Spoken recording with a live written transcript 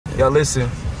Y'all listen,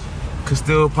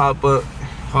 Casteel Pop Up,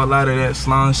 whole lot of that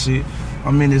slime shit.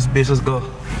 I'm in this bitch, let's go.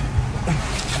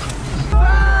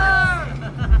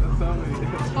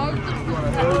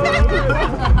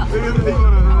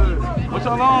 What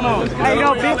y'all on though? Hey,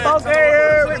 yo, big folks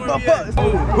here.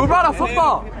 Who brought a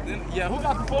football? Yeah, who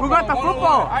got the football? Who got the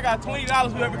football? I got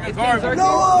 $20 whoever can guard me.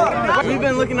 No! We've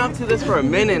been looking up to this for a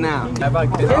minute now.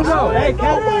 Kenzo! Hey,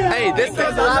 this is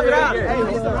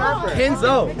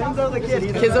Kenzo!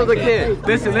 Kenzo the kid.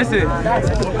 Listen.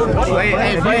 Wait,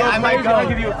 I might I'll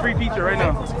give you a free feature right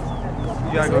now.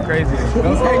 You gotta go crazy.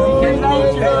 Go crazy.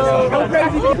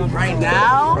 Right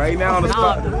now? Right now on the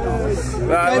spot.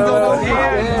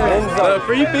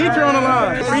 Free feature on the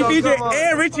line. Free feature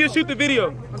and Richie will shoot the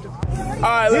video.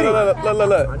 Alright,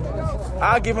 look.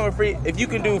 I'll give him a free, if you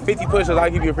can do 50 push-ups, I'll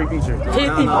give you a free feature.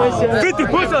 50 push-ups? 50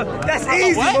 push-ups? That's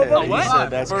easy. What?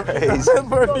 That's crazy.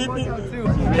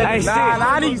 Nah,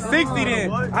 I need 60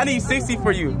 then. I need 60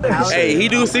 for you. Hey, he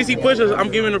do 60 push-ups,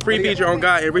 I'm giving a free feature on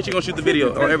God, and Richie gonna shoot the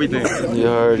video on everything. You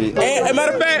heard it. And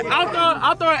matter of fact,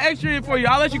 I'll throw an extra in for you.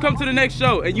 I'll let you come to the next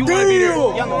show, and you wanna be there.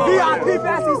 VIP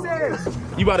fast, he says.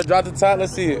 You about to drop the top,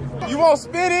 let's see it. You won't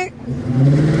spin it?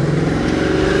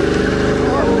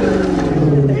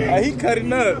 He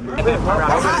cutting up.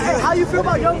 How you feel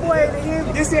about young boy and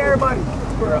him? Just say everybody.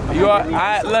 You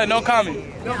are, look, no comment.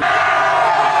 I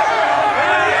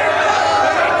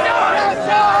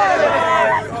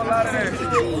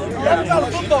got a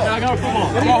football.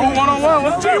 Come on, who one-on-one?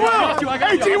 What's T-Will.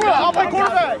 Hey, T-Will, I'll play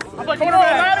quarterback.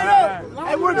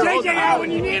 Hey, where's JJ at when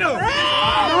you need him?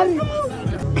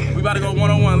 We about to go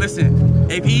one-on-one. Listen,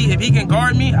 if he can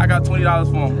guard me, I got $20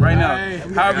 for him right now.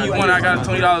 However you want, I got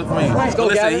 $20 for you. But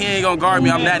listen, he ain't gonna guard me.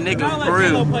 I'm that nigga. For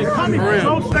real. For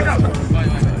real.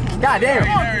 God damn.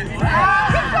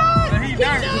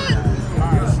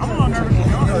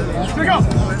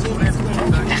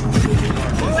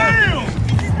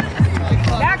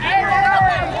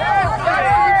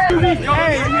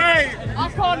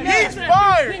 Hey, he's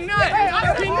fired.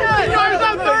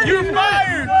 You're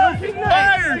fired.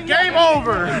 Fired. Game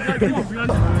over.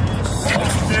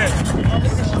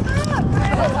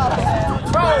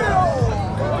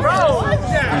 Bro.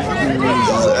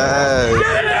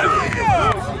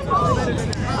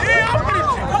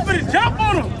 I'm gonna jump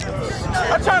on him.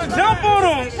 I'm trying to jump on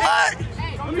him. What?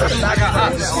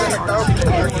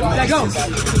 Let go.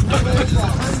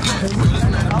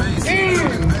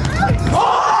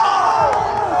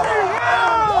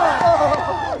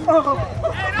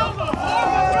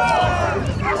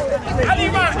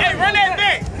 Hey, run that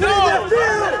back. No.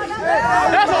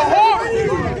 That's a horse.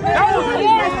 That was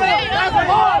horse. That's a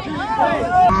horse.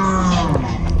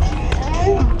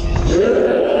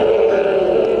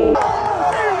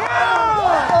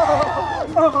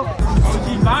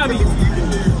 Keep Bobby.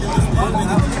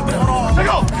 Let's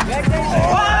go.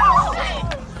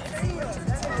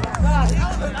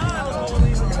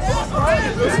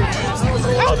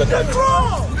 That was a good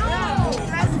throw.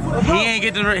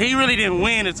 He really didn't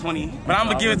win the 20, but I'm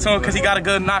gonna give it to him because he got a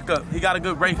good knockup. He got a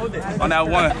good break on that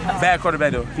one. Bad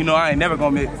quarterback though. You know I ain't never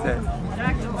gonna admit that.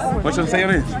 What you say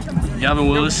on this? Yavin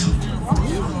Willis,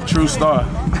 true star.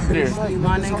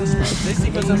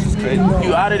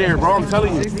 You out of there, bro. I'm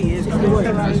telling you. 60.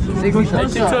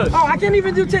 Oh, I can't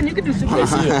even do 10. You can do 60.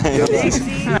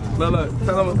 Look,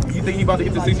 tell him you think he about to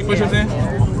get the 60 push-ups in?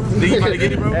 Think he about to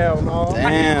get it, bro? Hell no.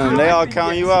 Damn, they all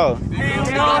counting you out.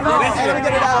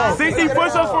 60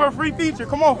 push-ups for a free feature.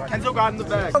 Come on. Kenzo got in the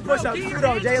bag. Push-ups too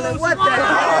though, Jalen. What the hell?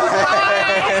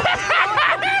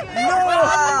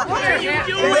 What are you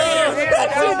doing?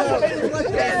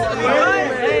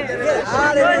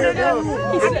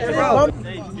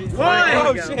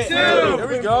 1, 2,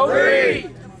 3,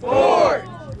 4,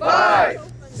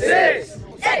 5, 6,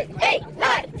 7, 8,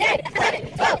 9, 10,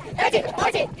 11, 12, 13,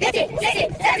 14, 15,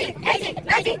 16, 17, 18,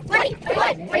 19, 20,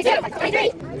 21, 22, 23,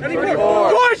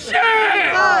 24,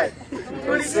 25,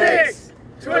 26,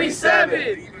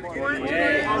 27,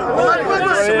 28,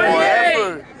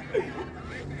 28.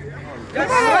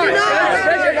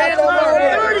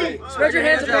 Spread your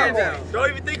hands down. Don't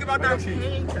even think about that.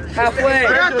 Halfway.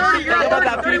 I got 30. Think about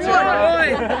that future.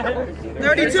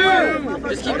 32.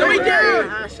 Just keep going.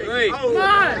 33.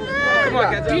 Come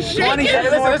on, he's shaking.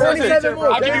 Listen.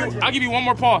 I'll give you one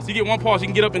more pause. You get one pause. You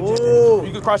can get up and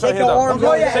you can cross your hands out.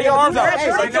 Take your arms out.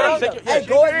 Hey,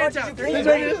 go as much as you can.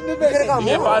 You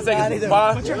get 5 seconds.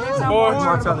 5,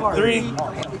 4, 3,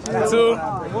 2,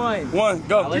 1.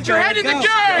 Go. Get your head in the game.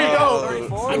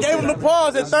 I gave him the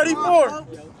pause at 34.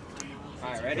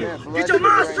 Alright, ready? Get your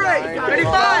mind straight.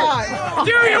 35.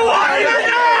 Do you want it or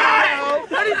not?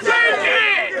 Take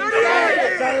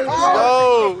it.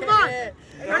 Go. Come on.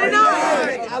 39.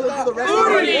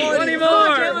 20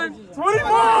 more. 20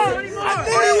 more.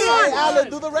 41. Alan,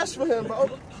 do the rest for him, bro.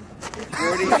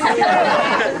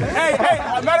 Hey,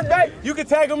 matter of fact, you can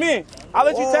tag him in. I'll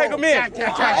let you tag him in. I'll do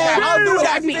it.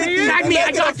 Tag me.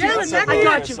 I got you.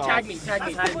 Tag me.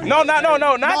 No, not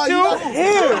you.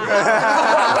 Him.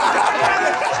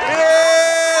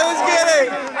 Yeah, let's get it.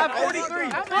 At 43.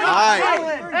 All right.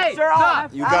 Hey,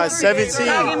 You got 17.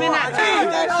 17.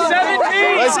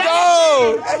 Let's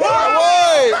go. 1,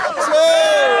 2,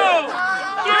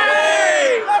 3.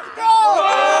 Let's go.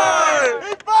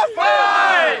 4,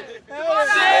 5,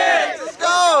 6. Let's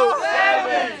go.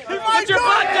 7. Put your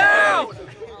butt down.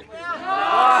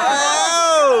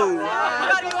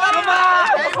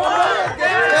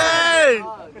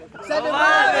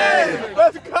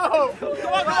 Let's go.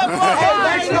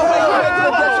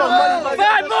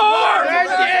 5 more.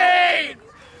 13.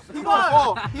 He's gonna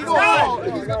fall.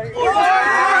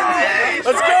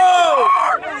 Let's go.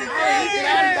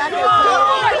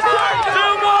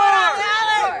 2 more.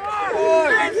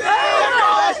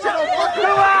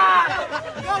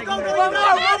 One more.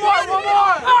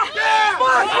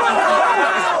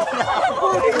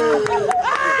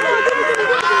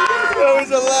 That was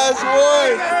the last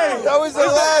one. That was the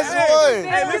last one.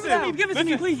 Hey, listen. Give it to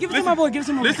me, please. Give it to my boy.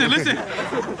 Listen. That's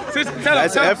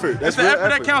effort. That's real effort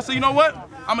that effort. counts. So you know what?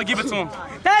 I'm gonna give it to him.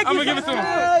 Thank I'm you. gonna give it to him.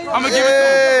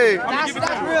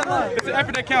 It's the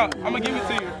effort that counts. I'm gonna give it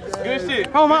to you. Good shit.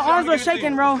 Oh, my arms are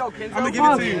shaking, bro. I'm gonna give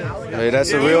it to you. Hey,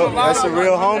 that's a real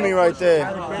homie right there.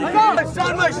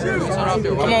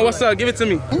 Come on, what's up? Give it to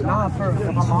me.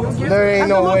 There ain't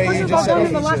no way you just said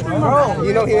it.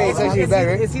 You know he ain't texting you back,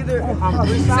 right? It's either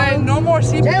say no more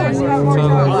CPS. I'd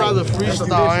rather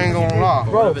freestyle, I ain't gonna lie.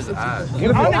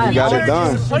 You got it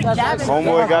done.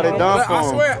 Homeboy got it done I for him.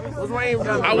 swear,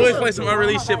 I would play some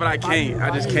unreleased shit, but I can't.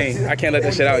 I just can't. I can't let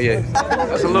that shit out yet.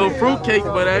 That's a little fruitcake,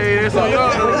 but hey, it's on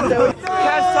y'all.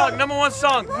 Cash Talk, #1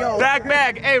 song.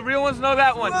 Bag. Hey, real ones know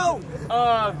that one.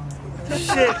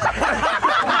 Shit.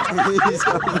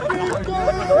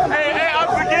 hey, I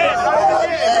forget.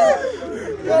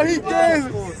 He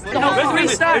did.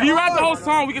 Listen, if you rap the whole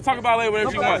song, we can talk about it later,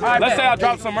 whatever you want. Let's say I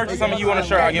drop some merch or something you want a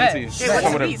shirt, I'll give it to you. Or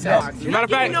whatever. Matter of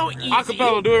fact,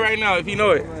 acapella, do it right now if you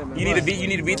know it. You need a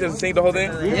beat to sing the whole thing?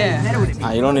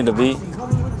 Nah, you don't need a beat.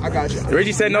 I got you.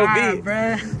 Reggie said no beat.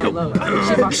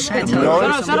 Shut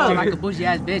up. Like a bougie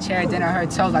ass bitch, hair dinner, her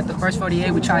toes. Like the first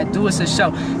 48, we try to do us a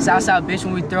show. Southside bitch,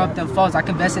 when we throw up them foes, I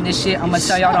invest in this shit. I'ma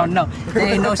tell y'all don't know.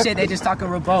 They ain't no shit, they just talking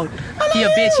revolt. He a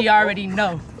bitch, he already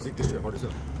know. That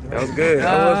was good.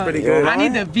 That was pretty good. I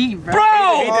need the beat, bro.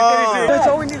 That's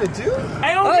all we need to do?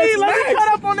 Hey, OG, let me cut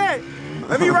up on that.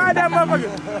 Let me ride that motherfucker.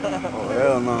 Oh,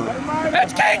 hell no.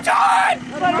 It's King John!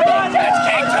 It's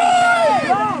King John!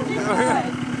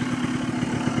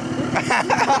 Go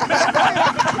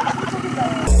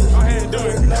ahead and do it.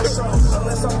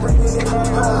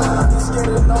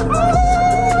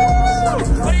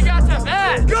 What do you got to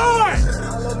that? Go on!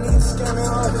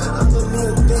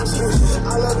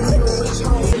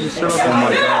 Oh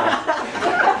my God.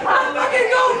 Fucking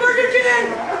go, Burger King!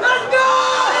 Let's go!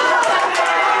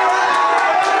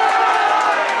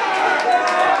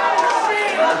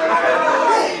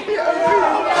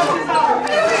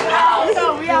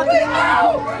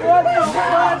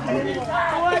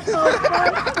 What the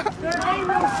fuck? There ain't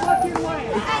no fucking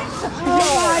way.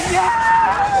 Oh my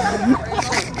God!